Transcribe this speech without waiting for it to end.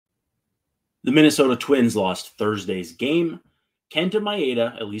The Minnesota Twins lost Thursday's game. Kenta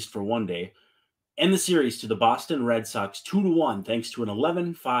Maeda, at least for one day, end the series to the Boston Red Sox 2-1 thanks to an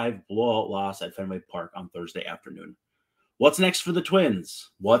 11-5 blowout loss at Fenway Park on Thursday afternoon. What's next for the Twins?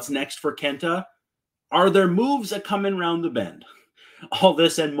 What's next for Kenta? Are there moves that come in round the bend? All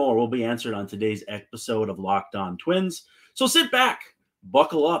this and more will be answered on today's episode of Locked On Twins. So sit back,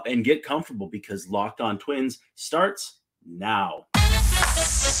 buckle up, and get comfortable because Locked On Twins starts now.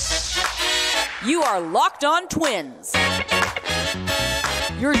 You are Locked On Twins,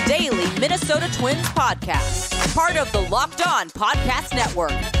 your daily Minnesota Twins podcast, part of the Locked On Podcast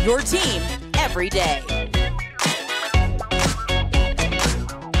Network, your team every day.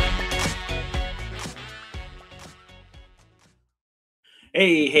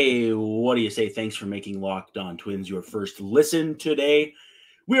 Hey, what do you say? Thanks for making Locked On Twins your first listen today.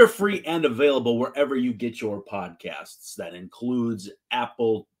 We are free and available wherever you get your podcasts. That includes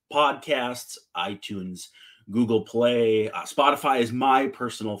Apple Podcasts, iTunes, Google Play. Spotify is my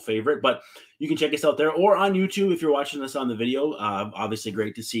personal favorite, but you can check us out there or on YouTube if you're watching us on the video. Obviously,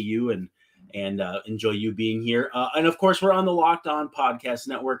 great to see you and enjoy you being here. And of course, we're on the Locked On Podcast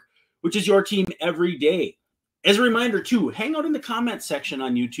Network, which is your team every day. As a reminder, too, hang out in the comment section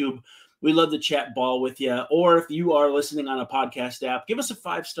on YouTube. We'd love to chat ball with you. Or if you are listening on a podcast app, give us a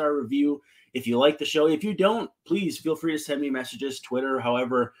 5-star review if you like the show. If you don't, please feel free to send me messages, Twitter,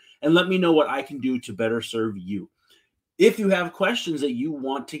 however, and let me know what I can do to better serve you. If you have questions that you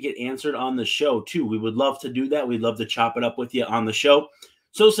want to get answered on the show, too, we would love to do that. We'd love to chop it up with you on the show.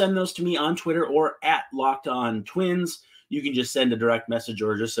 So send those to me on Twitter or at Locked On Twins. You can just send a direct message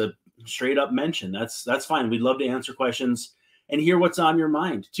or just a straight up mention. That's fine. We'd love to answer questions and hear what's on your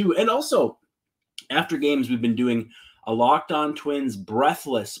mind too. And also after games, we've been doing a Locked On Twins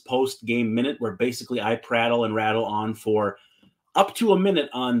breathless post game minute where basically I prattle and rattle on for up to a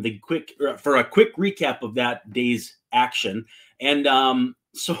minute on the quick recap of that day's action. And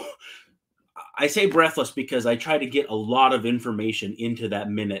so I say breathless because I try to get a lot of information into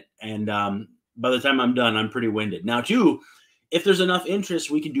that minute. And by the time I'm done, I'm pretty winded. Now, too, if there's enough interest,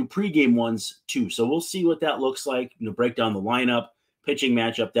 we can do pregame ones too. So we'll see what that looks like, break down the lineup, pitching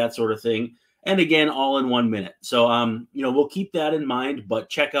matchup, that sort of thing. And again, all in 1 minute. So, we'll keep that in mind, but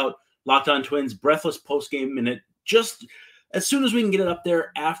check out Locked On Twins breathless post-game minute. Just as soon as we can get it up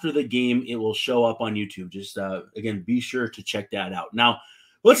there after the game, it will show up on YouTube. Just, again, be sure to check that out. Now,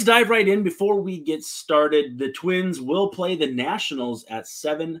 let's dive right in before we get started. The Twins will play the Nationals at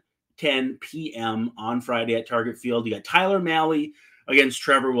 7:10 p.m. on Friday at Target Field. You got Tyler Mahle against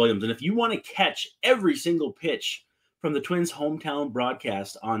Trevor Williams. And if you want to catch every single pitch from the Twins' hometown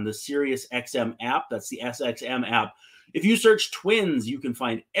broadcast on the Sirius XM app, that's the SXM app, if you search Twins, you can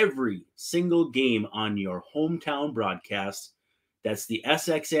find every single game on your hometown broadcast. That's the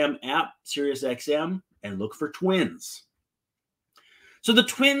SXM app, Sirius XM, and look for Twins. So the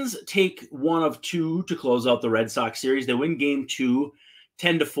Twins take one of two to close out the Red Sox series. They win game 2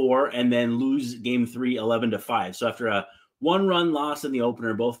 10-4, and then lose game 3 11-5. So after a 1-run loss in the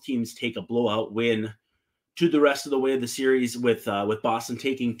opener, both teams take a blowout win to the rest of the way of the series with Boston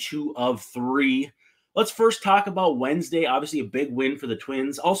taking 2 of 3. Let's first talk about Wednesday. Obviously a big win for the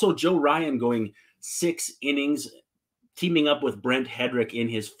Twins. Also Joe Ryan going 6 innings, teaming up with Brent Hedrick in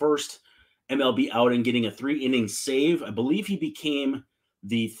his first MLB outing, getting a 3-inning save. I believe he became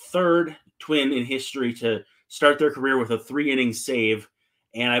the third Twin in history to start their career with a 3-inning save.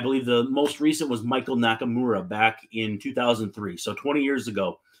 And I believe the most recent was Michael Nakamura back in 2003. So 20 years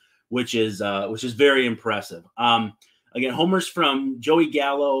ago, which is very impressive. Again, homers from Joey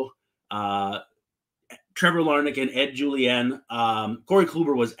Gallo, Trevor Larnach, and Ed Julien. Corey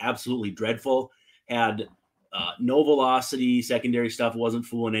Kluber was absolutely dreadful. Had no velocity, secondary stuff, wasn't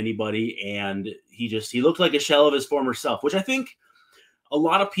fooling anybody. And he looked like a shell of his former self, which I think a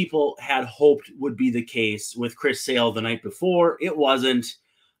lot of people had hoped would be the case with Chris Sale the night before. It wasn't.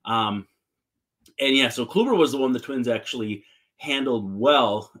 So Kluber was the one the Twins actually handled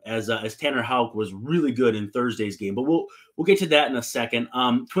well as Tanner Houck was really good in Thursday's game. But we'll get to that in a second.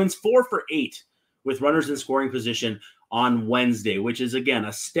 Twins 4 for 8 with runners in scoring position on Wednesday, which is, again,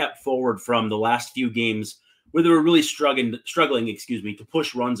 a step forward from the last few games where they were really struggling, to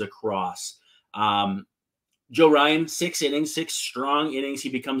push runs across. Joe Ryan, 6 innings, 6 strong innings. He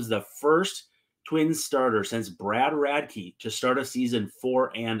becomes the first Twins starter since Brad Radke to start a season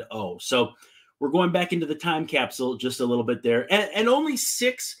 4-0. So we're going back into the time capsule just a little bit there. And only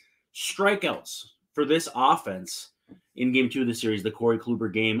 6 strikeouts for this offense in game 2 of the series, the Corey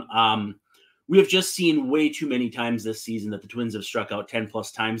Kluber game. We have just seen way too many times this season that the Twins have struck out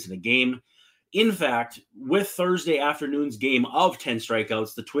 10-plus times in a game. In fact, with Thursday afternoon's game of 10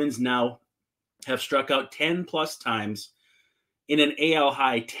 strikeouts, the Twins now have struck out 10 plus times in an AL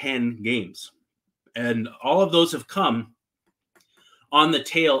high 10 games. And all of those have come on the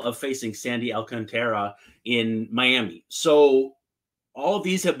tail of facing Sandy Alcantara in Miami. So all of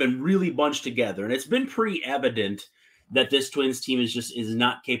these have been really bunched together, and it's been pretty evident that this Twins team is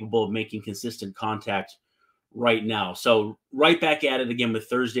not capable of making consistent contact right now. So right back at it again with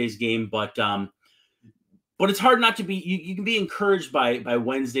Thursday's game, but it's hard not to be. You can be encouraged by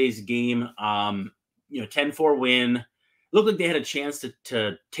Wednesday's game. 10-4 win. Looked like they had a chance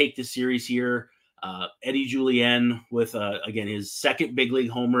to take the series here. Eddie Julien with again his second big league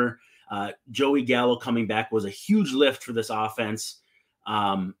homer. Joey Gallo coming back was a huge lift for this offense.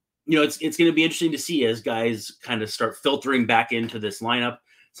 It's going to be interesting to see as guys kind of start filtering back into this lineup.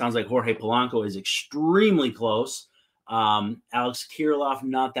 Sounds like Jorge Polanco is extremely close. Alex Kirilloff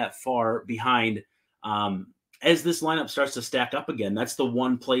not that far behind. As this lineup starts to stack up again, that's the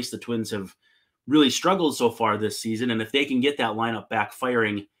one place the Twins have really struggled so far this season. And if they can get that lineup back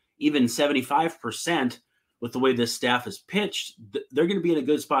firing even 75% with the way this staff is pitched, they're going to be in a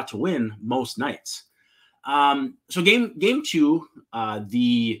good spot to win most nights. So game two,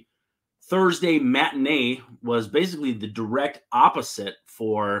 the Thursday matinee was basically the direct opposite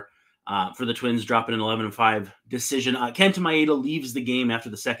for the Twins, dropping an 11-5 decision. Kenta Maeda leaves the game after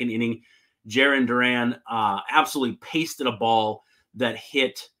the second inning. Jarren Duran absolutely pasted a ball that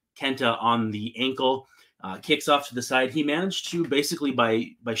hit Kenta on the ankle, kicks off to the side. He managed to basically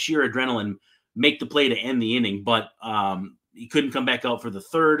by sheer adrenaline make the play to end the inning, but he couldn't come back out for the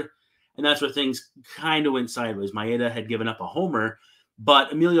third. And that's where things kind of went sideways. Maeda had given up a homer,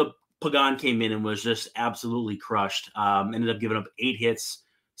 but Emilio Pagan came in and was just absolutely crushed. Ended up giving up 8 hits,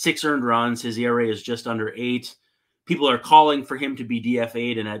 6 earned runs. His ERA is just under 8. People are calling for him to be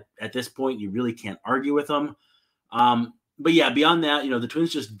DFA'd, and at this point, you really can't argue with him. But yeah, beyond that, the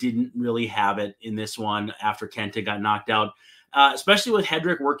Twins just didn't really have it in this one after Kenta got knocked out, especially with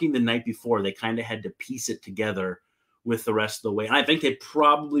Hedrick working the night before. They kind of had to piece it together with the rest of the way. And I think they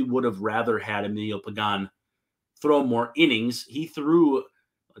probably would have rather had Emilio Pagan throw more innings. He threw,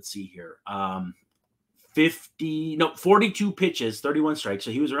 let's see here, 42 pitches, 31 strikes. So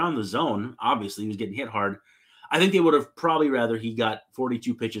he was around the zone. Obviously, he was getting hit hard. I think they would have probably rather he got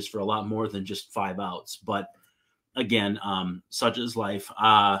 42 pitches for a lot more than just 5 outs. But again, such is life.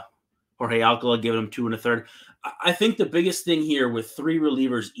 Jorge Alcala giving him 2 1/3. I think the biggest thing here with 3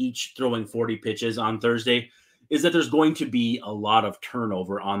 relievers each throwing 40 pitches on Thursday is that there's going to be a lot of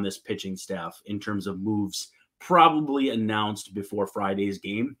turnover on this pitching staff in terms of moves probably announced before Friday's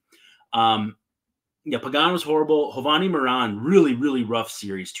game. Pagan was horrible. Jovani Moran, really, really rough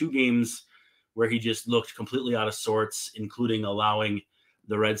series. 2 games where he just looked completely out of sorts, including allowing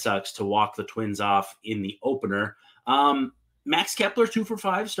the Red Sox to walk the Twins off in the opener. Max Kepler, 2 for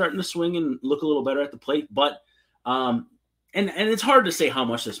 5, starting to swing and look a little better at the plate. But and it's hard to say how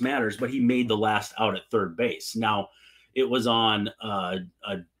much this matters, but he made the last out at third base. Now, it was on a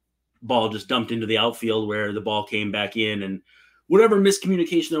ball just dumped into the outfield where the ball came back in, and whatever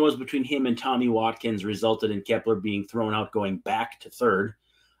miscommunication there was between him and Tommy Watkins resulted in Kepler being thrown out going back to third.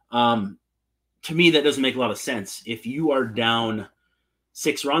 To me, that doesn't make a lot of sense. If you are down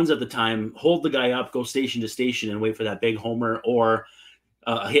 6 runs at the time, hold the guy up, go station to station, and wait for that big homer or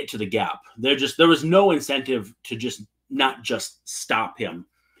a hit to the gap. There was no incentive to not just stop him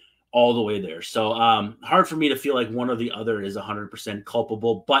all the way there. So hard for me to feel like one or the other is 100%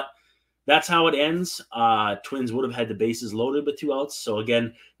 culpable, but that's how it ends. Twins would have had the bases loaded with 2 outs. So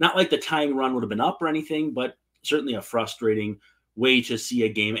again, not like the tying run would have been up or anything, but certainly a frustrating way to see a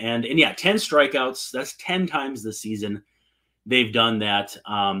game end. And yeah, 10 strikeouts. That's 10 times this season they've done that.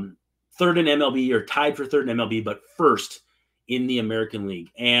 Third in MLB, or tied for third in MLB, but first in the American League.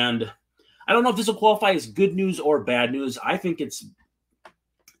 And I don't know if this will qualify as good news or bad news. I think it's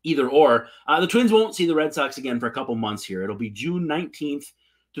either or. The Twins won't see the Red Sox again for a couple months here. It'll be June 19th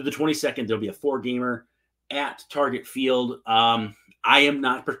to the 22nd. There'll be a 4-gamer at Target Field. I am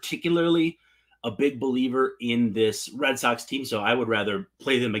not particularly a big believer in this Red Sox team, so I would rather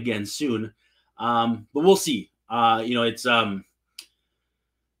play them again soon. But we'll see. It's a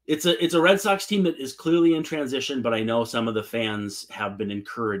Red Sox team that is clearly in transition, but I know some of the fans have been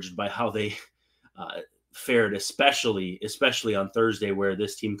encouraged by how they fared, especially on Thursday, where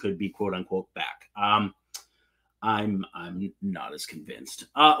this team could be quote unquote back. I'm not as convinced.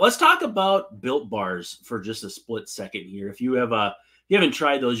 Let's talk about Built Bars for just a split second here. If you haven't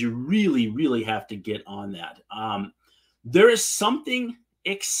tried those, you really, really have to get on that. There is something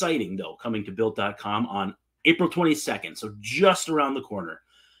exciting though coming to Built.com on April 22nd, so just around the corner.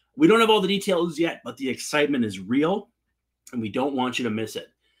 We don't have all the details yet, but the excitement is real, and we don't want you to miss it.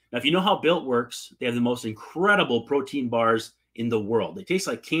 Now, if you know how Built works, they have the most incredible protein bars in the world. They taste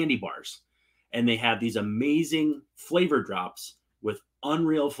like candy bars, and they have these amazing flavor drops with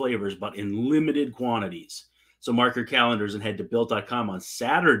unreal flavors, but in limited quantities. So mark your calendars and head to Built.com on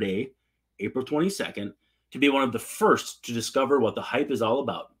Saturday, April 22nd, to be one of the first to discover what the hype is all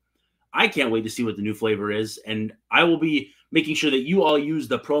about. I can't wait to see what the new flavor is, and I will be making sure that you all use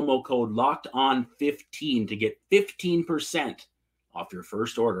the promo code LOCKEDON15 to get 15% off your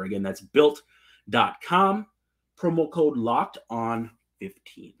first order. Again, that's Built.com, promo code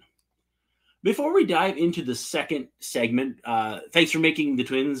LOCKEDON15. Before we dive into the second segment, thanks for making the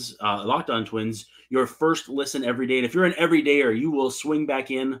Twins, Locked On Twins, your first listen every day. And if you're an everydayer, you will swing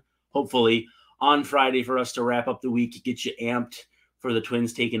back in, hopefully, on Friday for us to wrap up the week, get you amped for the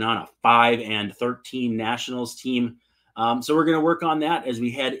Twins taking on a 5-13 Nationals team. So we're going to work on that as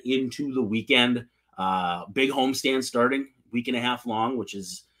we head into the weekend. Big homestand starting, week and a half long, which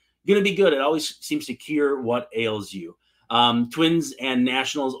is going to be good. It always seems to cure what ails you. Twins and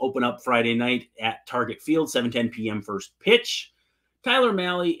Nationals open up Friday night at Target Field, 7:10 p.m. first pitch. Tyler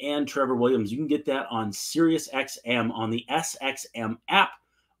Mahle and Trevor Williams. You can get that on SiriusXM on the SXM app.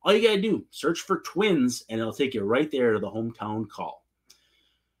 All you got to do, search for Twins, and it'll take you right there to the hometown call.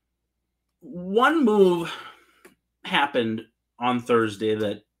 One move happened on Thursday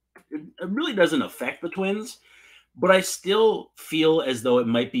that it really doesn't affect the Twins, but I still feel as though it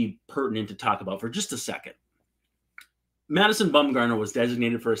might be pertinent to talk about for just a second. Madison Bumgarner was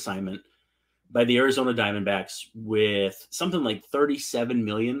designated for assignment by the Arizona Diamondbacks with something like $37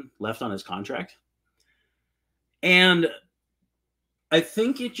 million left on his contract. And I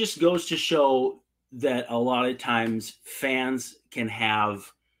think it just goes to show that a lot of times fans can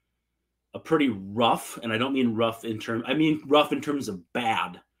have a pretty rough, and I don't mean rough in terms, I mean rough in terms of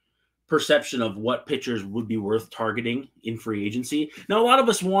bad perception of what pitchers would be worth targeting in free agency. Now, a lot of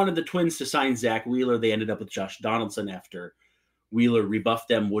us wanted the Twins to sign Zach Wheeler. They ended up with Josh Donaldson after Wheeler rebuffed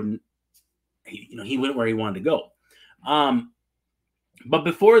them. He went where he wanted to go. But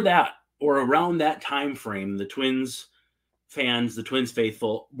before that, or around that time frame, the Twins fans, the Twins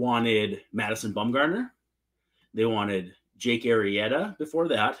faithful, wanted Madison Bumgarner. They wanted Jake Arrieta before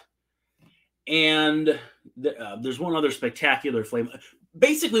that. And there's one other spectacular flame.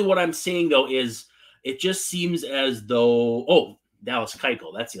 Basically, what I'm saying, though, is it just seems as though, Dallas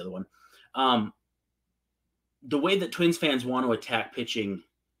Keuchel, that's the other one. The way that Twins fans want to attack pitching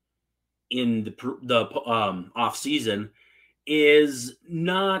in the off season is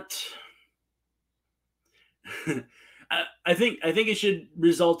not. I think it should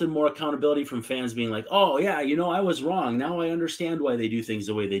result in more accountability from fans being like, oh yeah, I was wrong. Now I understand why they do things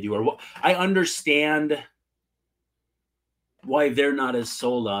the way they do, or I understand why they're not as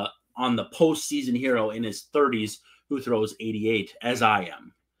sold on the postseason hero in his 30s who throws 88 as I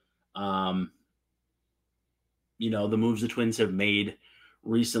am. The moves the Twins have made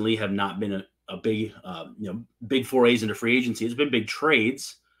recently have not been a big, big forays into free agency. It's been big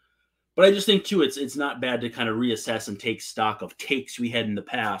trades. But I just think, too, it's not bad to kind of reassess and take stock of takes we had in the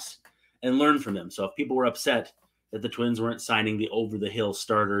past and learn from them. So if people were upset that the Twins weren't signing the over-the-hill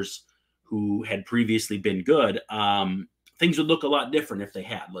starters who had previously been good, things would look a lot different if they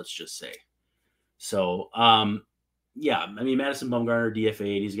had, let's just say. So, Madison Bumgarner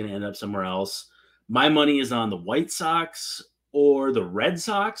DFA'd. He's going to end up somewhere else. My money is on the White Sox or the Red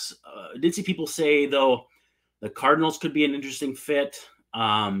Sox. I did see people say, though, the Cardinals could be an interesting fit.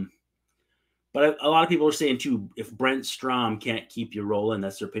 But a lot of people are saying, too, if Brent Strom can't keep you rolling,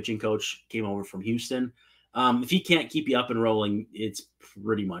 that's their pitching coach, came over from Houston. If he can't keep you up and rolling, it's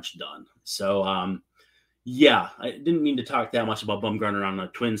pretty much done. So, I didn't mean to talk that much about Bumgarner on a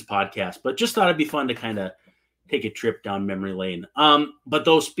Twins podcast, but just thought it'd be fun to kind of take a trip down memory lane. But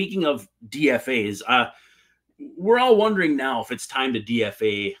though, speaking of DFAs, we're all wondering now if it's time to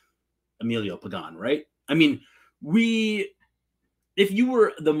DFA Emilio Pagan, right? I mean, if you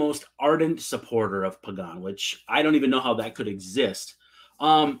were the most ardent supporter of Pagan, which I don't even know how that could exist,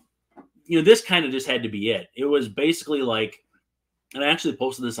 this kind of just had to be it. It was basically like, and I actually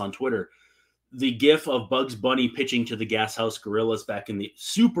posted this on Twitter, the gif of Bugs Bunny pitching to the Gas House Gorillas back in the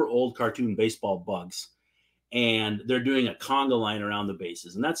super old cartoon Baseball Bugs. And they're doing a conga line around the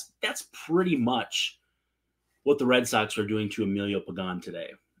bases. And that's pretty much what the Red Sox are doing to Emilio Pagan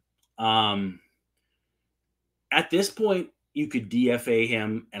today. At this point, you could DFA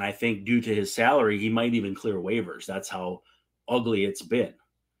him, and I think due to his salary, he might even clear waivers. That's how ugly it's been.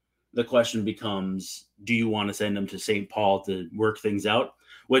 The question becomes, do you want to send him to St. Paul to work things out?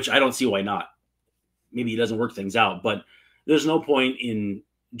 Which I don't see why not. Maybe he doesn't work things out, but there's no point in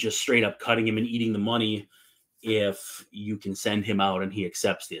just straight up cutting him and eating the money if you can send him out and he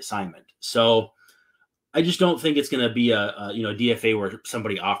accepts the assignment. So I just don't think it's going to be a DFA where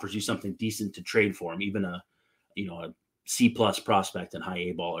somebody offers you something decent to trade for him, even a C+ prospect in high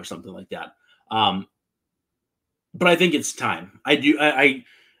A ball or something like that. But I think it's time.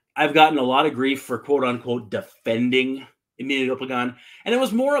 I've gotten a lot of grief for quote unquote defending Emilio Pagan, and it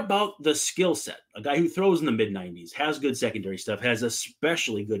was more about the skill set. A guy who throws in the mid-90s, has good secondary stuff, has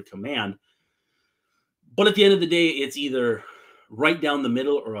especially good command. But at the end of the day, it's either right down the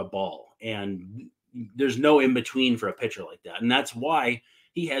middle or a ball, and there's no in between for a pitcher like that. And that's why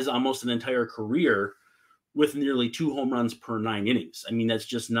he has almost an entire career with nearly 2 home runs per 9 innings. I mean,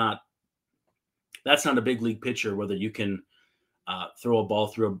 that's not a big league pitcher, whether you can throw a ball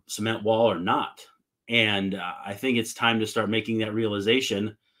through a cement wall or not. And I think it's time to start making that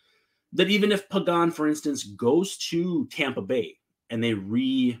realization that even if Pagan, for instance, goes to Tampa Bay and they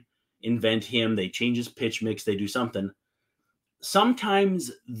reinvent him, they change his pitch mix, they do something, sometimes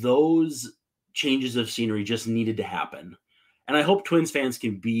those changes of scenery just needed to happen. And I hope Twins fans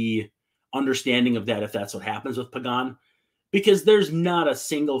can be understanding of that if that's what happens with Pagan, because there's not a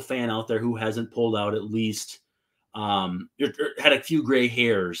single fan out there who hasn't pulled out at least had a few gray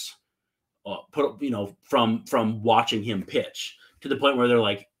hairs from watching him pitch, to the point where they're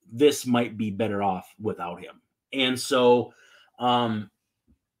like, this might be better off without him. And so I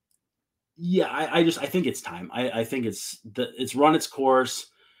think it's time. I think it's run its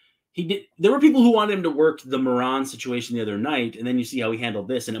course. There were people who wanted him to work the Moran situation the other night, and then you see how he handled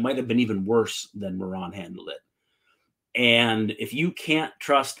this, and it might have been even worse than Moran handled it. And if you can't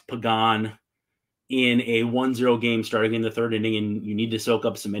trust Pagan in a 1-0 game starting in the 3rd inning and you need to soak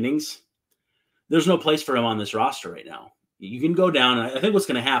up some innings, there's no place for him on this roster right now. You can go down, and I think what's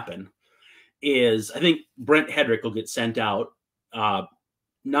going to happen is I think Brent Hedrick will get sent out.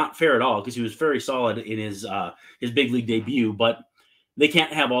 Not fair at all, because he was very solid in his big league debut, but they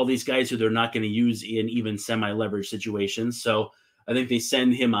can't have all these guys who they're not going to use in even semi-leverage situations. So I think they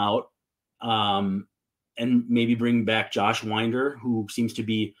send him out and maybe bring back Josh Winder, who seems to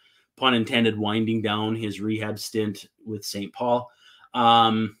be, pun intended, winding down his rehab stint with St. Paul.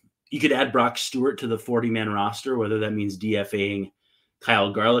 You could add Brock Stewart to the 40-man roster, whether that means DFAing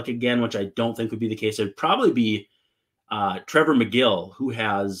Kyle Garlick again, which I don't think would be the case. It'd probably be Trevor McGill, who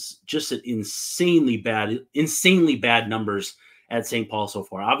has just insanely bad numbers at St. Paul so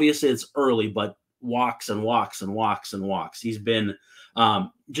far. Obviously, it's early, but walks and walks and walks and walks. He's been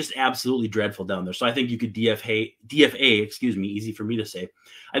just absolutely dreadful down there. So I think you could DFA, easy for me to say.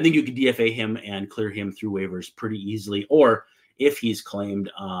 I think you could DFA him and clear him through waivers pretty easily. Or if he's claimed,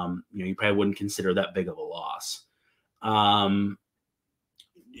 you probably wouldn't consider that big of a loss. Kenta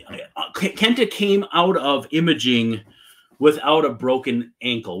came out of imaging without a broken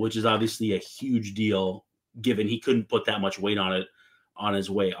ankle, which is obviously a huge deal, given he couldn't put that much weight on it on his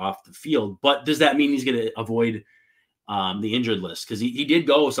way off the field. But does that mean he's going to avoid the injured list? Because he did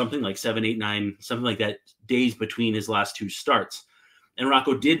go something like 7, 8, 9, something like that, days between his last 2 starts. And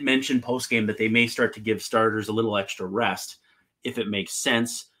Rocco did mention postgame that they may start to give starters a little extra rest if it makes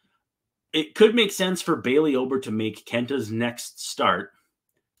sense. It could make sense for Bailey Ober to make Kenta's next start,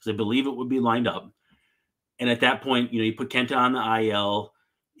 because I believe it would be lined up. And at that point, you put Kenta on the IL.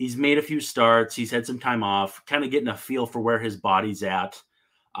 He's made a few starts. He's had some time off, kind of getting a feel for where his body's at.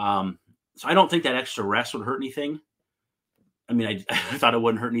 So I don't think that extra rest would hurt anything. I mean, I thought it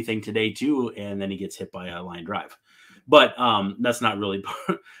wouldn't hurt anything today too, and then he gets hit by a line drive. But that's not really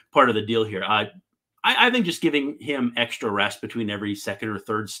part of the deal here. I think just giving him extra rest between every second or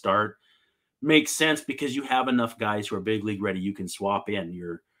third start makes sense, because you have enough guys who are big league ready you can swap in.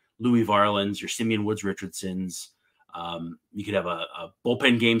 Your Louis Varlands, your Simeon Woods-Richardsons. You could have a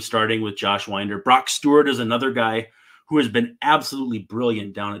bullpen game starting with Josh Winder. Brock Stewart is another guy who has been absolutely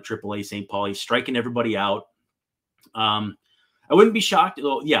brilliant down at AAA St. Paul. He's striking everybody out. I wouldn't be shocked.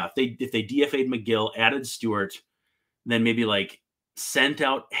 If they DFA'd McGill, added Stewart, then maybe sent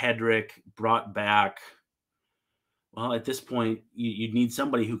out Hedrick, brought back. Well, at this point, you'd need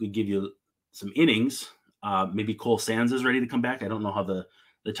somebody who could give you some innings. Maybe Cole Sands is ready to come back. I don't know how the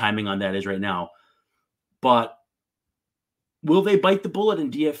timing on that is right now. But will they bite the bullet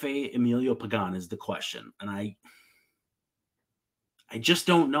and DFA Emilio Pagan is the question. And I just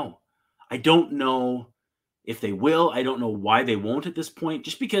don't know. I don't know if they will. I don't know why they won't at this point,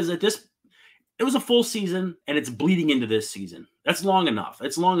 just because it was a full season and it's bleeding into this season. That's long enough.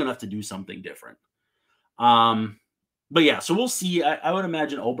 It's long enough to do something different. But yeah, so we'll see. I would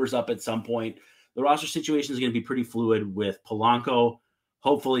imagine Ober's up at some point. The roster situation is going to be pretty fluid, with Polanco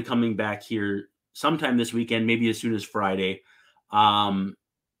hopefully coming back here sometime this weekend, maybe as soon as Friday.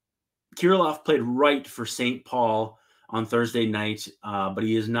 Kirilloff played right for St. Paul on Thursday night, but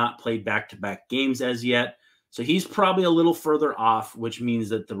he has not played back-to-back games as yet. So he's probably a little further off, which means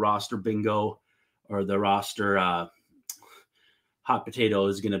that the roster bingo or the roster hot potato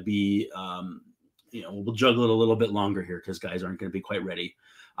is going to be, we'll juggle it a little bit longer here because guys aren't going to be quite ready.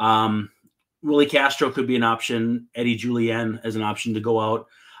 Willie Castro could be an option. Eddie Julien as an option to go out.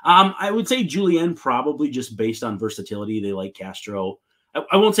 I would say Julien probably just based on versatility. They like Castro.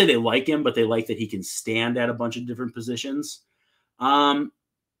 I won't say they like him, but they like that he can stand at a bunch of different positions. But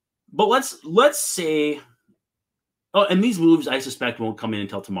let's say, and these moves I suspect won't come in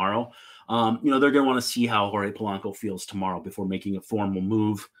until tomorrow. They're going to want to see how Jorge Polanco feels tomorrow before making a formal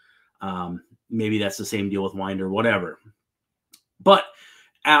move. Maybe that's the same deal with Winder, whatever. But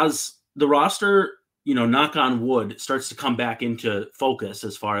as the roster, knock on wood, starts to come back into focus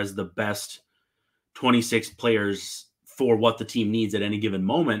as far as the best 26 players for what the team needs at any given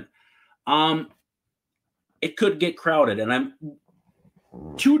moment, it could get crowded. And I'm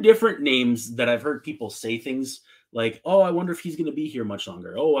two different names that I've heard people say things like, oh, I wonder if he's going to be here much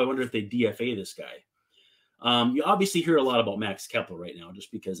longer. Oh, I wonder if they DFA this guy. You obviously hear a lot about Max Kepler right now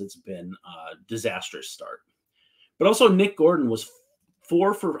just because it's been a disastrous start. But also Nick Gordon was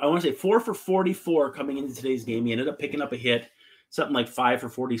 4 for 44 coming into today's game. He ended up picking up a hit, something like 5 for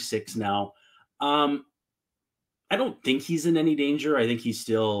 46 now. I don't think he's in any danger. I think he's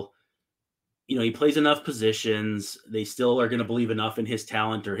still, he plays enough positions. They still are going to believe enough in his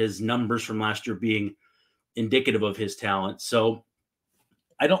talent or his numbers from last year being indicative of his talent. So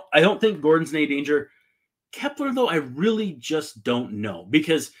I don't think Gordon's in any danger. Kepler, though, I really just don't know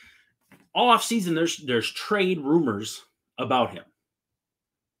because all offseason there's trade rumors about him.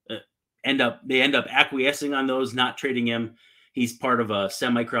 They end up acquiescing on those, not trading him. He's part of a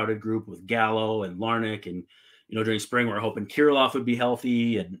semi-crowded group with Gallo and Larnach, and during spring we're hoping Kirilloff would be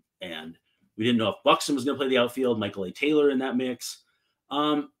healthy, and we didn't know if Buxton was going to play the outfield. Michael A. Taylor in that mix.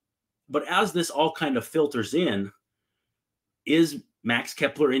 But as this all kind of filters in, is Max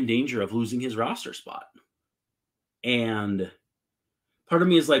Kepler in danger of losing his roster spot? And part of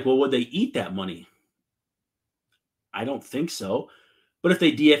me is like, well, would they eat that money? I don't think so. But if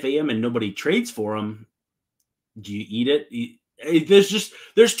they DFA him and nobody trades for him, do you eat it?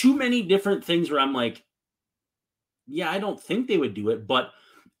 There's too many different things where I'm like, yeah, I don't think they would do it. But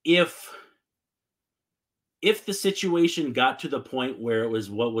if the situation got to the point where it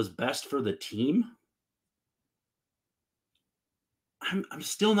was what was best for the team, I'm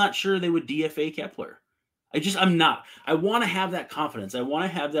still not sure they would DFA Kepler. I'm not. I want to have that confidence. I want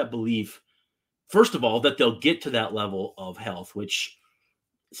to have that belief, first of all, that they'll get to that level of health, which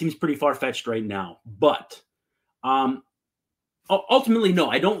seems pretty far-fetched right now. But ultimately, no,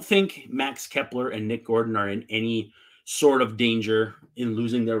 I don't think Max Kepler and Nick Gordon are in any sort of danger in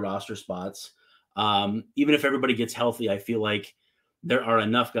losing their roster spots. Even if everybody gets healthy, I feel like there are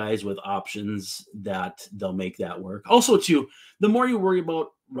enough guys with options that they'll make that work. Also, too, the more you worry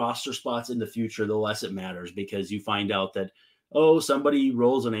about roster spots in the future, the less it matters because you find out that, somebody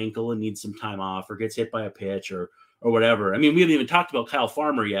rolls an ankle and needs some time off or gets hit by a pitch or whatever. I mean, we haven't even talked about Kyle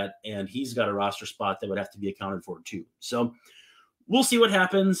Farmer yet, and he's got a roster spot that would have to be accounted for too. So we'll see what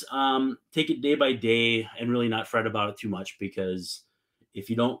happens. Take it day by day and really not fret about it too much because if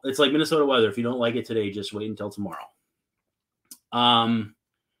you don't, it's like Minnesota weather. If you don't like it today, just wait until tomorrow.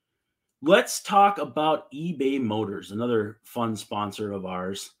 Let's talk about eBay Motors, another fun sponsor of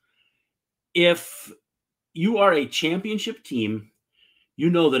ours. If you are a championship team, you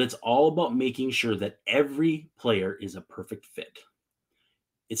know that it's all about making sure that every player is a perfect fit.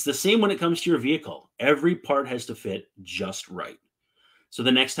 It's the same when it comes to your vehicle. Every part has to fit just right. So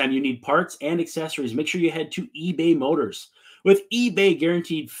the next time you need parts and accessories, make sure you head to eBay Motors. With eBay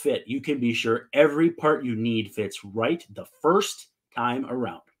Guaranteed Fit, you can be sure every part you need fits right the first time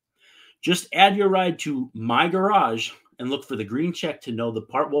around. Just add your ride to My Garage and look for the green check to know the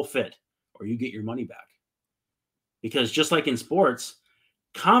part will fit, or you get your money back. Because just like in sports,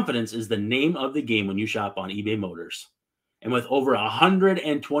 confidence is the name of the game when you shop on eBay Motors. And with over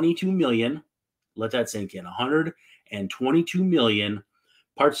 122 million, let that sink in, 122 million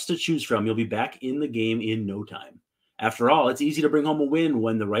parts to choose from, you'll be back in the game in no time. After all, it's easy to bring home a win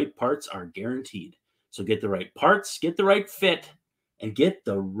when the right parts are guaranteed. So get the right parts, get the right fit, and get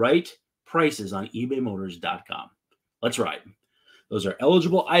the right prices on ebaymotors.com. Let's ride. Those are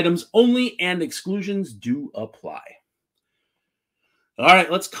eligible items only, and exclusions do apply. All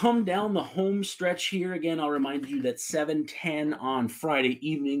right, let's come down the home stretch here. Again, I'll remind you that 7:10 on Friday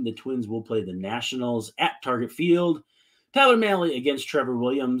evening, the Twins will play the Nationals at Target Field. Tyler Mahle against Trevor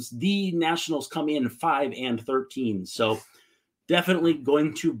Williams. The Nationals come in 5-13, so Definitely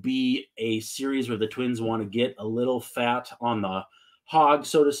going to be a series where the Twins want to get a little fat on the hog,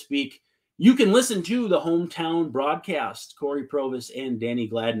 so to speak. You can listen to the hometown broadcast, Corey Provis and Danny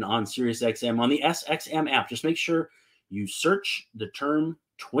Gladden on SiriusXM on the SXM app. Just make sure you search the term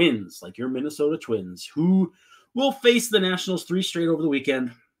Twins, like your Minnesota Twins, who will face the Nationals 3 straight over the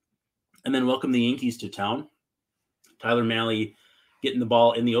weekend and then welcome the Yankees to town. Tyler Mahle getting the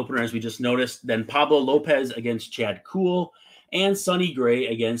ball in the opener, as we just noticed. Then Pablo Lopez against Chad Kuhl and Sonny Gray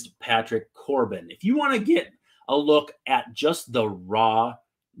against Patrick Corbin. If you want to get a look at just the raw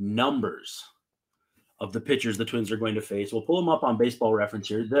numbers of the pitchers the Twins are going to face, we'll pull them up on Baseball Reference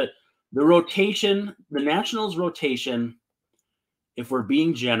here. The rotation, the Nationals rotation, if we're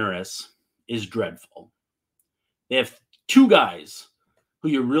being generous, is dreadful. They have 2 guys who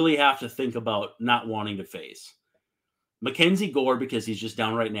you really have to think about not wanting to face. Mackenzie Gore, because he's just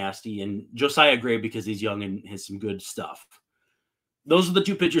downright nasty, and Josiah Gray, because he's young and has some good stuff. Those are the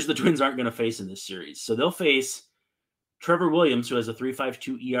 2 pitchers the Twins aren't going to face in this series. So they'll face Trevor Williams, who has a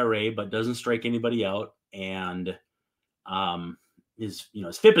 3.52 ERA, but doesn't strike anybody out. And his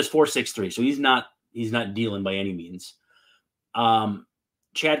FIP is 4.63, so he's not dealing by any means.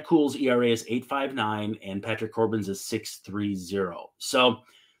 Chad Kuhl's ERA is 8.59, and Patrick Corbin's is 6.30. So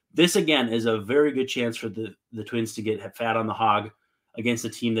this, again, is a very good chance for the Twins to get fat on the hog against a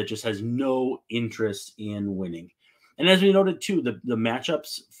team that just has no interest in winning. And as we noted, too, the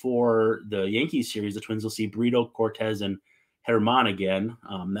matchups for the Yankees series, the Twins will see Brito, Cortez, and Herman again.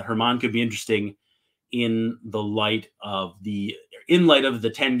 That Herman could be interesting in light of the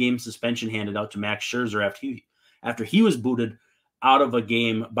 10-game suspension handed out to Max Scherzer after he was booted out of a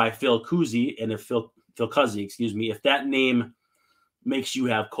game by Phil Cuzzi. And if Phil Cuzzi, if that name makes you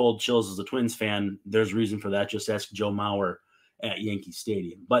have cold chills as a Twins fan, there's reason for that. Just ask Joe Mauer at Yankee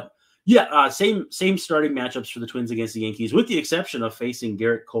Stadium. But yeah, same starting matchups for the Twins against the Yankees, with the exception of facing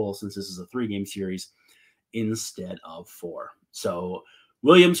Garrett Cole, since this is a 3-game series instead of 4. So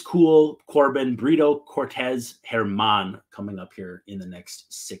Williams, Kuhl, Corbin, Brito, Cortez, Herman coming up here in the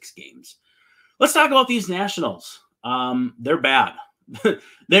next 6 games. Let's talk about these Nationals. They're bad.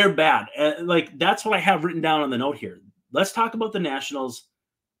 They're bad. That's what I have written down on the note here. Let's talk about the Nationals.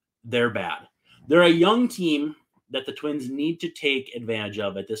 They're bad. They're a young team that the Twins need to take advantage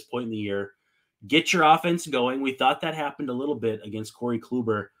of at this point in the year. Get your offense going. We thought that happened a little bit against Corey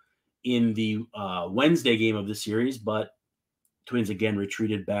Kluber in the Wednesday game of the series, but Twins again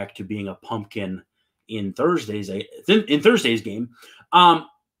retreated back to being a pumpkin in Thursday's game. The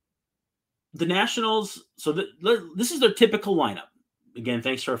Nationals, so this is their typical lineup. Again,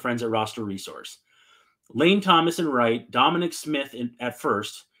 thanks to our friends at Roster Resource. Lane Thomas in right, Dominic Smith at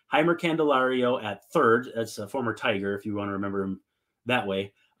first, Heimer Candelario at third. That's a former Tiger, if you want to remember him that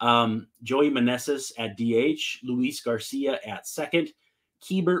way. Joey Meneses at DH, Luis Garcia at second,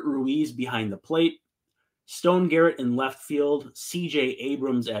 Keibert Ruiz behind the plate, Stone Garrett in left field, CJ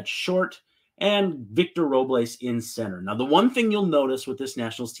Abrams at short, and Victor Robles in center. Now, the one thing you'll notice with this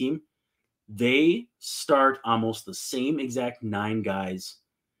Nationals team, they start almost the same exact 9 guys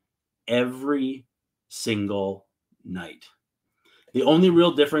every single night. The only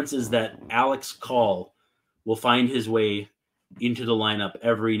real difference is that Alex Call will find his way into the lineup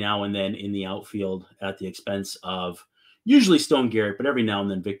every now and then in the outfield at the expense of usually Stone Garrett, but every now and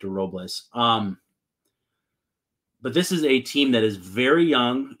then Victor Robles. But this is a team that is very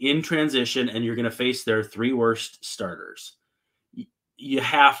young, in transition, and you're going to face their 3 worst starters. You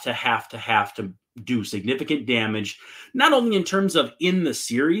have to do significant damage, not only in terms of in the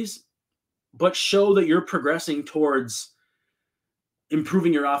series, but show that you're progressing towards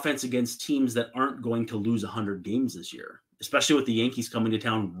improving your offense against teams that aren't going to lose 100 games this year, especially with the Yankees coming to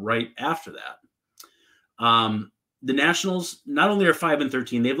town right after that. The Nationals not only are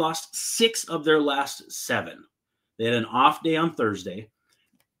 5-13, they've lost 6 of their last 7. They had an off day on Thursday.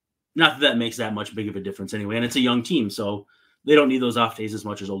 Not that makes that much big of a difference anyway, and it's a young team, so they don't need those off days as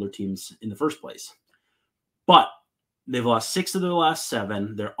much as older teams in the first place. But they've lost 6 of their last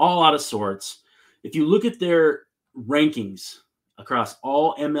 7. They're all out of sorts. If you look at their rankings across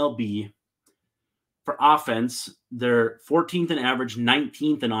all MLB for offense, they're 14th in average,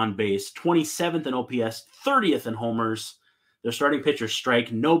 19th in on base, 27th in OPS, 30th in homers. Their starting pitchers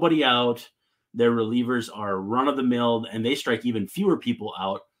strike nobody out. Their relievers are run-of-the-mill, and they strike even fewer people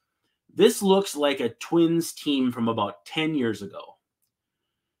out. This looks like a Twins team from about 10 years ago.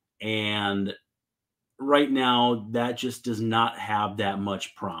 And right now, that just does not have that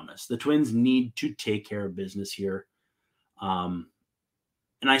much promise. The Twins need to take care of business here.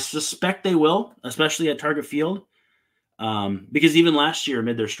 And I suspect they will, especially at Target Field. Because even last year,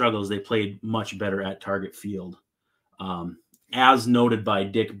 amid their struggles, they played much better at Target Field. as noted by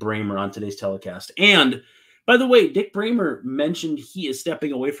Dick Bramer on today's telecast. And by the way, Dick Bramer mentioned he is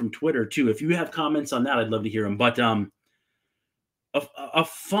stepping away from Twitter too. If you have comments on that, I'd love to hear them. But a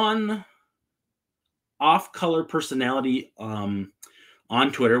fun off-color personality on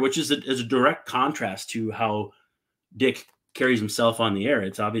Twitter, which is a direct contrast to how Dick carries himself on the air.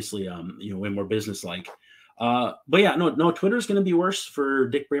 It's obviously way more businesslike. But yeah, no, Twitter's going to be worse for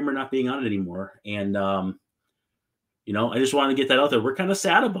Dick Bramer not being on it anymore. And I just want to get that out there. We're kind of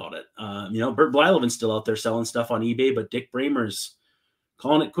sad about it. Bert Blyleven's still out there selling stuff on eBay, but Dick Bramer's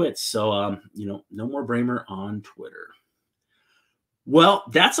calling it quits. So no more Bramer on Twitter. Well,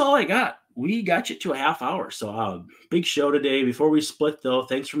 that's all I got. We got you to a half hour. So big show today. Before we split, though,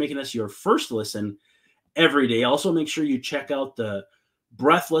 thanks for making us your first listen every day. Also, make sure you check out the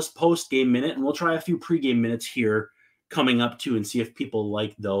Breathless post-game minute, and we'll try a few pre-game minutes here coming up, too, and see if people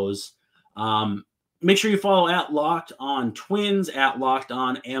like those. Make sure you follow at Locked On Twins, at Locked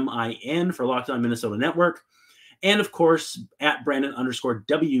On MIN for Locked On Minnesota Network. And, of course, at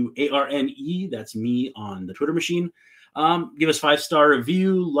Brandon_WARNE. That's me on the Twitter machine. Give us 5-star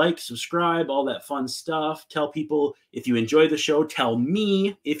review, like, subscribe, all that fun stuff. Tell people if you enjoy the show. Tell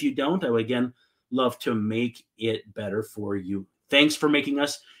me if you don't. I would, again, love to make it better for you. Thanks for making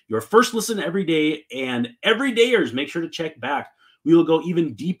us your first listen every day. And everydayers, make sure to check back. We will go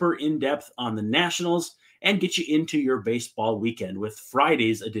even deeper in depth on the Nationals and get you into your baseball weekend with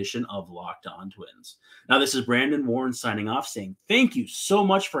Friday's edition of Locked On Twins. Now, this is Brandon Warren signing off, saying thank you so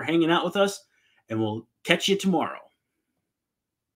much for hanging out with us, and we'll catch you tomorrow.